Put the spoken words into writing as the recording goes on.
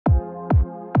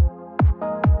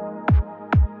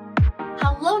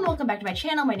welcome back to my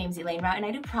channel. My name is Elaine Rau and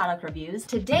I do product reviews.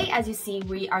 Today, as you see,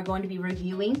 we are going to be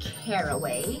reviewing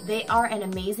Caraway. They are an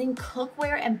amazing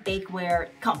cookware and bakeware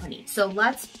company. So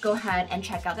let's go ahead and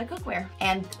check out their cookware.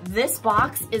 And this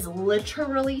box is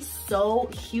literally so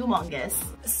humongous.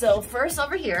 So first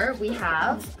over here, we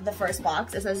have the first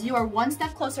box. It says, you are one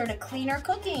step closer to cleaner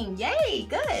cooking. Yay,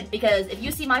 good. Because if you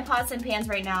see my pots and pans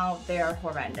right now, they're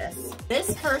horrendous.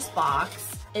 This first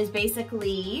box is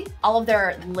basically all of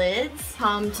their lids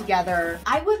come together.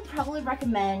 I would probably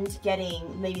recommend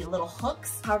getting maybe little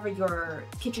hooks, however your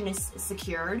kitchen is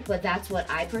secured, but that's what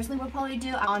I personally would probably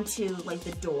do onto like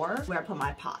the door where I put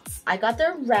my pots. I got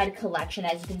their red collection,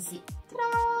 as you can see.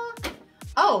 Ta-da!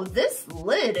 Oh, this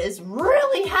lid is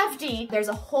really hefty. There's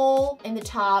a hole in the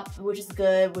top, which is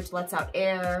good, which lets out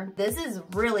air. This is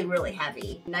really, really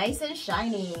heavy. Nice and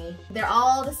shiny. They're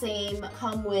all the same,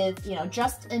 come with, you know,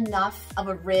 just enough of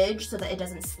a ridge so that it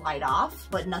doesn't slide off,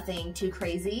 but nothing too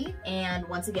crazy. And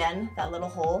once again, that little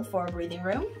hole for a breathing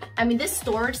room. I mean, this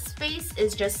storage space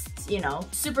is just, you know,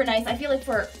 super nice. I feel like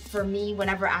for me,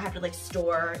 whenever I have to like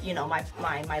store, you know,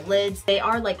 my lids, they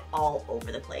are like all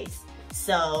over the place.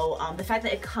 So the fact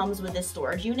that it comes with this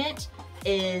storage unit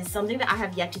is something that I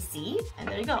have yet to see. And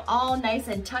there you go, all nice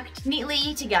and tucked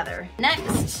neatly together.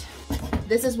 Next,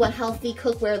 this is what healthy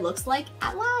cookware looks like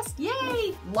at last,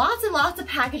 yay! Lots and lots of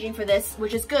packaging for this,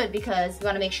 which is good because we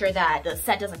wanna make sure that the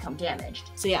set doesn't come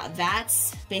damaged. So yeah,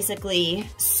 that's basically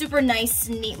super nice,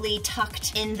 neatly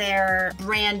tucked in there,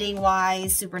 branding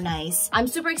wise, super nice. I'm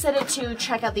super excited to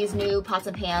check out these new pots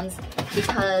and pans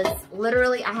because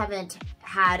literally I haven't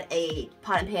had a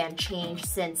pot and pan change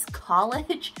since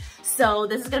college. So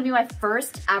this is gonna be my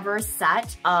first ever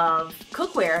set of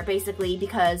cookware, basically,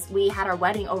 because we had our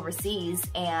wedding overseas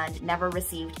and never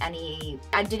received any,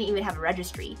 I didn't even have a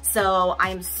registry. So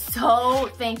I'm so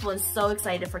thankful and so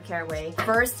excited for Caraway.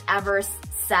 First ever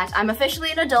set. I'm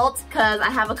officially an adult because I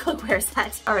have a cookware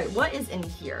set. All right, what is in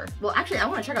here? Well, actually, I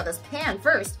wanna check out this pan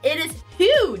first. It is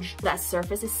huge. That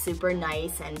surface is super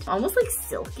nice and almost like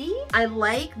silky. I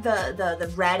like the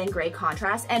red and gray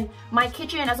contrast, and my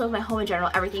kitchen, as well as my home in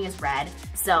general, everything is red.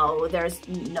 So there's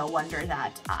no wonder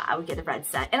that I would get the red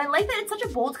set. And I like that it's such a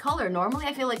bold color. Normally,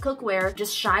 I feel like cookware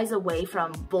just shies away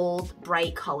from bold,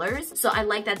 bright colors. So I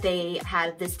like that they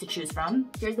had this to choose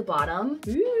from. Here's the bottom.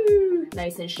 Ooh,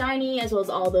 nice and shiny, as well as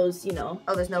all those, you know,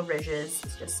 oh, there's no ridges.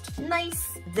 It's just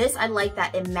nice. This, I like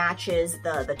that it matches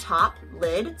the top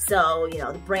lid. So, you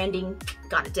know, the branding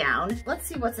got it down. Let's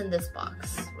see what's in this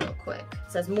box real quick.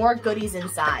 It says more goodies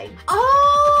inside.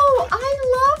 Oh,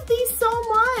 I love these so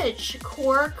much.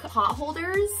 Cork pot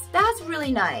holders. That's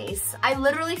really nice. I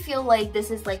literally feel like this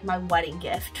is like my wedding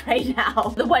gift right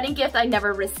now. The wedding gift I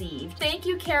never received. Thank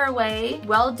you, Caraway.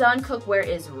 Well done cookware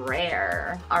is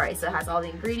rare. All right, so it has all the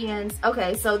ingredients.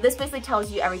 Okay, so this basically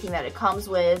tells you everything that it comes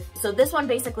with. So this one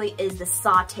basically is the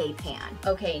saute pan.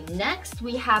 Okay, next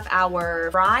we have our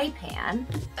fry pan.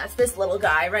 That's this little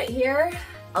guy right here.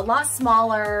 A lot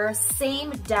smaller,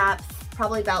 same depth,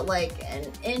 probably about like an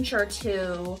inch or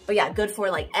two. But yeah, good for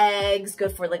like eggs,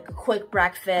 good for like a quick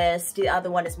breakfast. The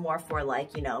other one is more for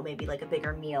like, you know, maybe like a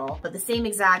bigger meal. But the same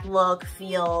exact look,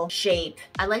 feel, shape.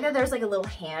 I like that there's like a little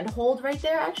hand hold right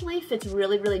there, actually. Fits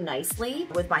really, really nicely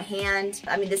with my hand.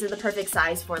 I mean, this is the perfect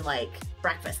size for like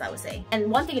breakfast, I would say.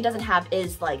 And one thing it doesn't have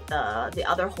is like the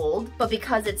other hold, but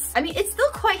because it's, I mean, it's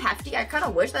still quite hefty. I kind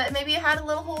of wish that maybe it had a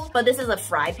little hold, but this is a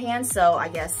fry pan, so I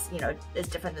guess, you know, it's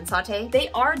different than saute.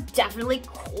 They are definitely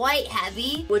quite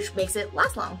heavy, which makes it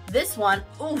last long. This one,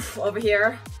 oof, over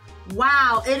here.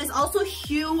 Wow, it is also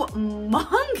humongous.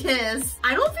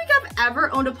 I don't think I've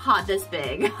ever owned a pot this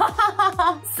big.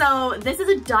 So this is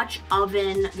a Dutch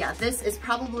oven. Yeah, this is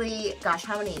probably, gosh,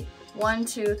 how many? 1,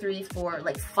 2, 3, 4,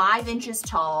 like 5 inches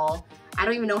tall. I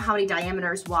don't even know how many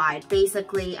diameters wide.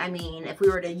 Basically, I mean, if we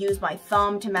were to use my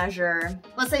thumb to measure,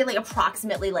 let's say like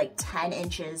approximately like 10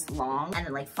 inches long and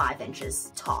then like 5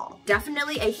 inches tall.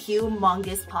 Definitely a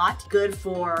humongous pot. Good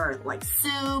for like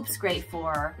soups, great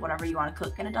for whatever you want to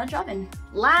cook in a Dutch oven.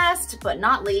 Last but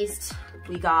not least,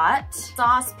 we got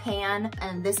saucepan,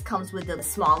 and this comes with the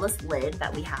smallest lid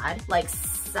that we had, like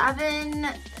 7,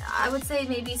 I would say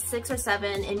maybe 6 or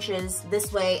 7 inches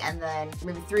this way, and then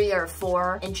maybe 3 or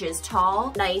 4 inches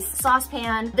tall. Nice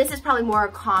saucepan. This is probably more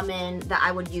common that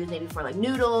I would use maybe for like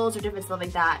noodles or different stuff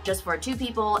like that, just for 2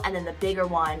 people, and then the bigger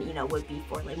one, you know, would be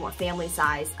for like more family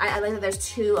size. I like that there's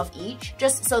 2 of each,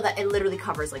 just so that it literally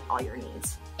covers like all your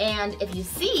needs. And if you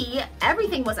see,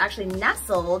 everything was actually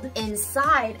nestled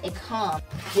inside a cup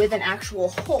with an actual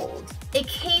hold. It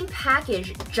came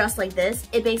packaged just like this.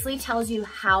 It basically tells you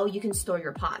how you can store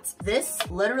your pots. This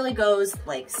literally goes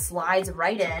like slides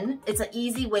right in. It's an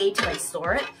easy way to like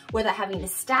store it without having to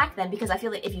stack them, because I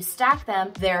feel like if you stack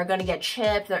them, they're gonna get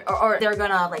chipped or they're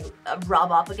gonna like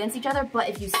rub up against each other. But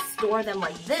if you store them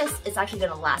like this, it's actually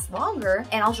gonna last longer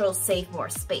and also save more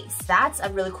space. That's a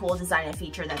really cool design and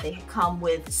feature that they come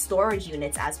with storage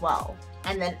units as well.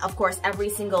 And then of course, every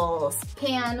single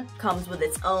pan comes with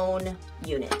its own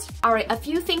unit. All right, a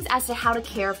few things as to how to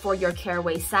care for your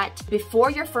Caraway set. Before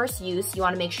your first use, you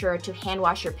wanna make sure to hand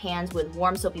wash your pans with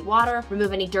warm soapy water,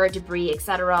 remove any dirt, debris,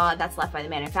 etc. that's left by the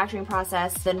manufacturing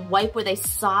process. Then wipe with a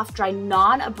soft, dry,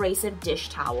 non-abrasive dish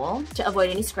towel to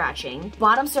avoid any scratching.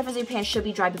 Bottom surface of your pan should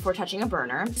be dry before touching a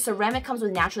burner. Ceramic comes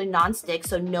with naturally non-stick,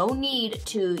 so no need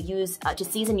to use to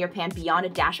season your pan beyond a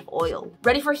dash of oil.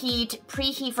 Ready for heat,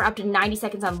 preheat for up to 90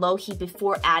 seconds on low heat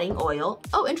before adding oil.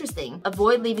 Oh, interesting.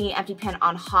 Avoid leaving an empty pan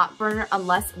on hot burner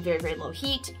unless very, very low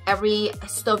heat. Every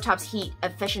stovetop's heat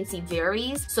efficiency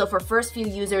varies. So for first few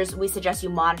users, we suggest you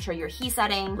monitor your heat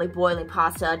setting, like boiling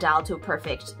pasta, dial to a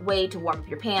perfect way to warm up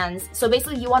your pans. So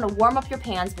basically you want to warm up your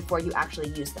pans before you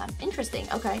actually use them. Interesting,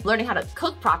 okay. Learning how to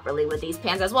cook properly with these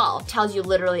pans as well. Tells you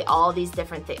literally all these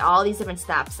different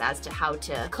steps as to how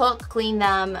to cook, clean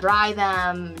them, dry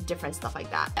them, different stuff like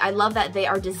that. I love that they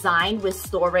are designed with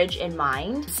storage in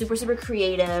mind. Super, super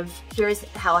creative. Here's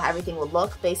how everything will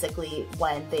look basically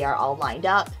when they are all lined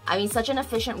up. I mean, such an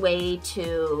efficient way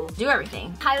to do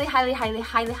everything. Highly, highly, highly,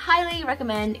 highly, highly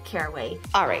recommend Caraway.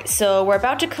 All right, so we're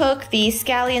about to cook these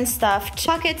scallion stuffed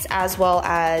buckets as well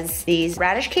as these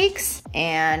radish cakes.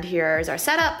 And here's our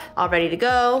setup, all ready to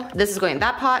go. This is going in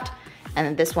that pot, and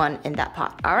then this one in that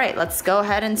pot. All right, let's go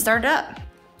ahead and start it up.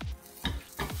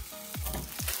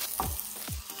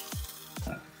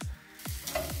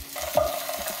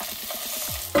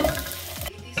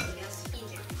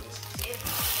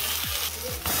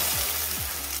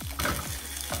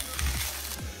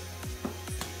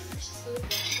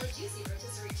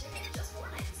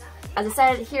 As I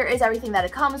said, here is everything that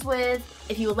it comes with.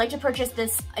 If you would like to purchase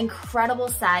this incredible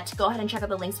set, go ahead and check out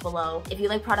the links below. If you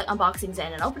like product unboxings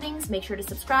and openings, make sure to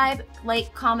subscribe,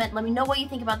 like, comment, let me know what you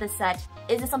think about this set.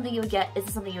 Is this something you would get? Is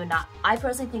this something you would not? I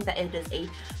personally think that it is a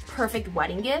perfect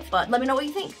wedding gift, but let me know what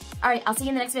you think. All right, I'll see you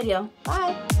in the next video.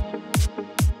 Bye.